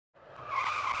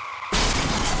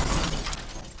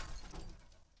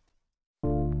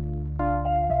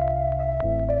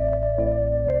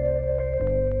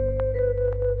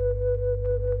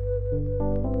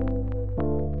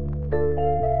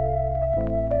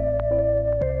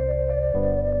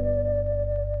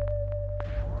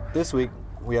This week,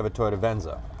 we have a Toyota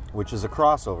Venza, which is a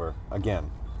crossover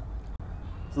again.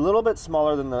 It's a little bit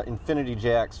smaller than the Infiniti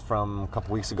JX from a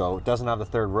couple weeks ago. It doesn't have the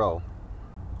third row.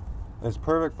 It's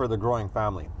perfect for the growing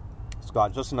family. It's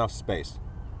got just enough space.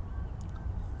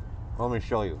 Let me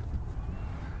show you.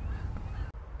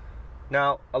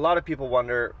 Now, a lot of people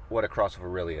wonder what a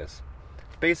crossover really is.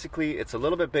 Basically, it's a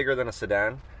little bit bigger than a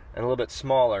sedan and a little bit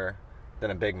smaller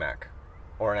than a Big Mac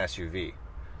or an SUV.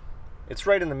 It's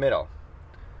right in the middle.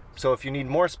 So if you need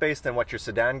more space than what your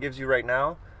sedan gives you right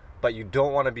now, but you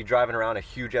don't want to be driving around a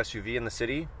huge SUV in the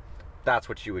city, that's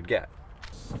what you would get.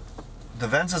 The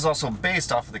Venza is also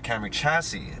based off of the Camry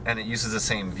chassis, and it uses the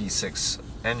same V6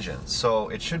 engine. So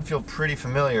it should feel pretty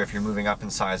familiar if you're moving up in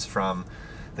size from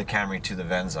the Camry to the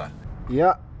Venza.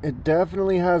 Yeah, it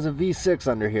definitely has a V6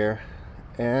 under here,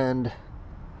 and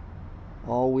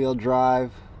all-wheel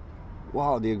drive.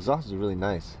 Wow, the exhaust is really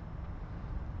nice.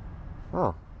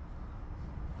 Oh.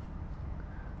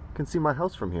 You can see my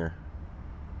house from here.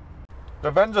 The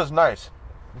Venza's nice.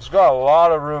 It's got a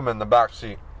lot of room in the back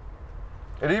seat.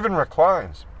 It even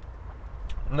reclines.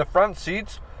 In the front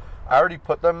seats, I already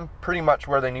put them pretty much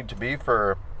where they need to be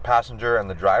for passenger and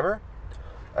the driver.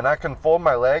 And I can fold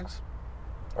my legs,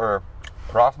 or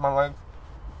cross my legs,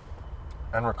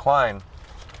 and recline.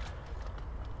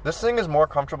 This thing is more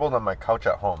comfortable than my couch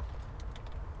at home.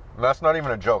 And that's not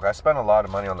even a joke. I spent a lot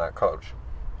of money on that couch.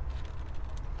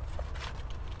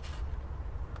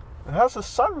 It has a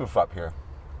sunroof up here.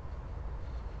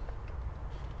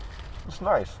 It's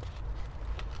nice.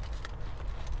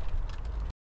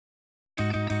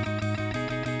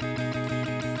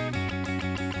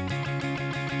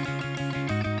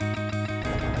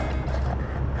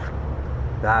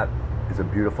 That is a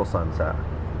beautiful sunset.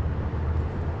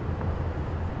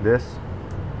 This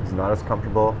is not as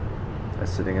comfortable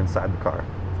as sitting inside the car.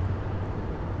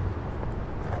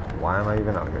 Why am I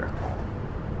even out here?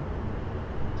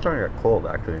 It's starting to get cold,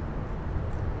 actually.